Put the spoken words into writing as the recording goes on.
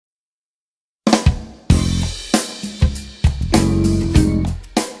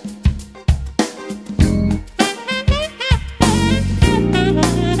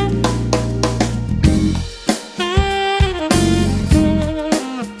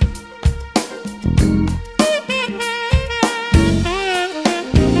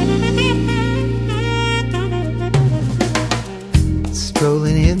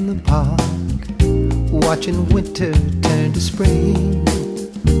watching winter turn to spring,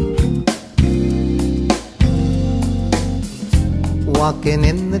 walking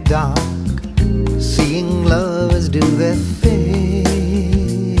in the dark, seeing lovers do their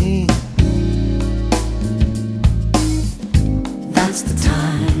thing. That's the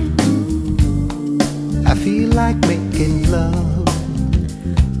time I feel like making love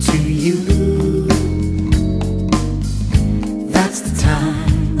to you. That's the time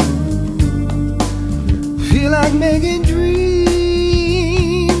feel like making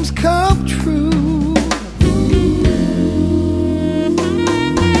dreams come true.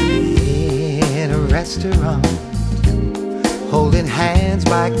 In a restaurant, holding hands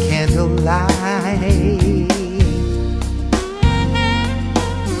by candlelight,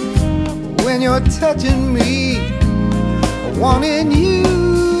 when you're touching me, wanting you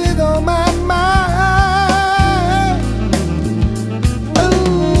with all my mind.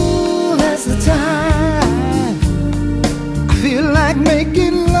 Oh, that's the time I feel like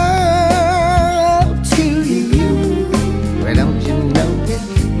making love to you. Well, don't you know it?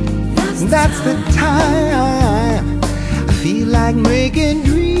 That's the time I feel like making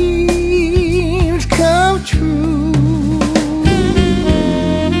dreams come true.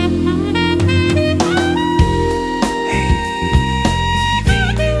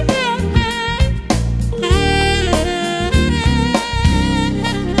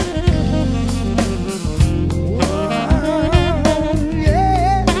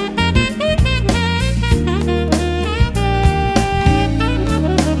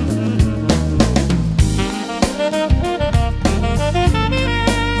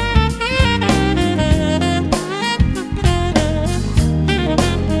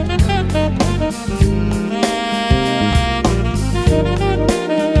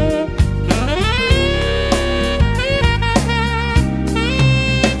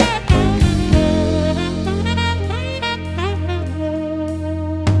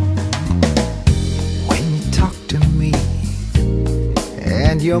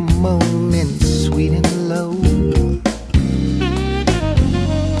 You're moaning sweet and low,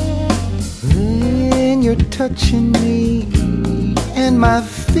 then you're touching me and my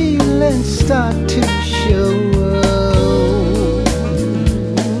feelings start to show.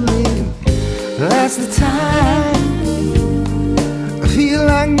 That's the time I feel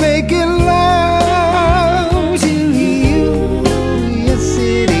like making love to you. Yes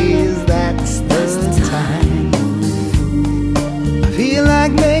it is, that's the time I feel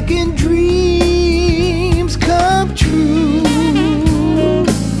like making dreams come true.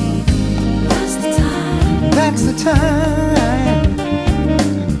 That's the time. That's the time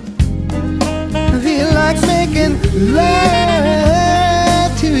I feel like making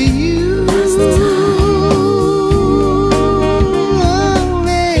love to you. That's the time. Oh,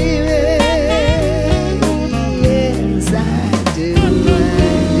 baby, yes I do,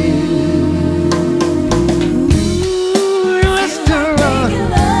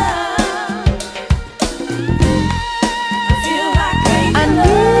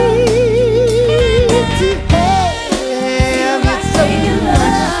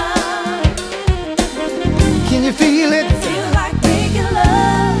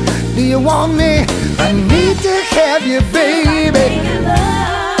 you want me? I need to have you, baby.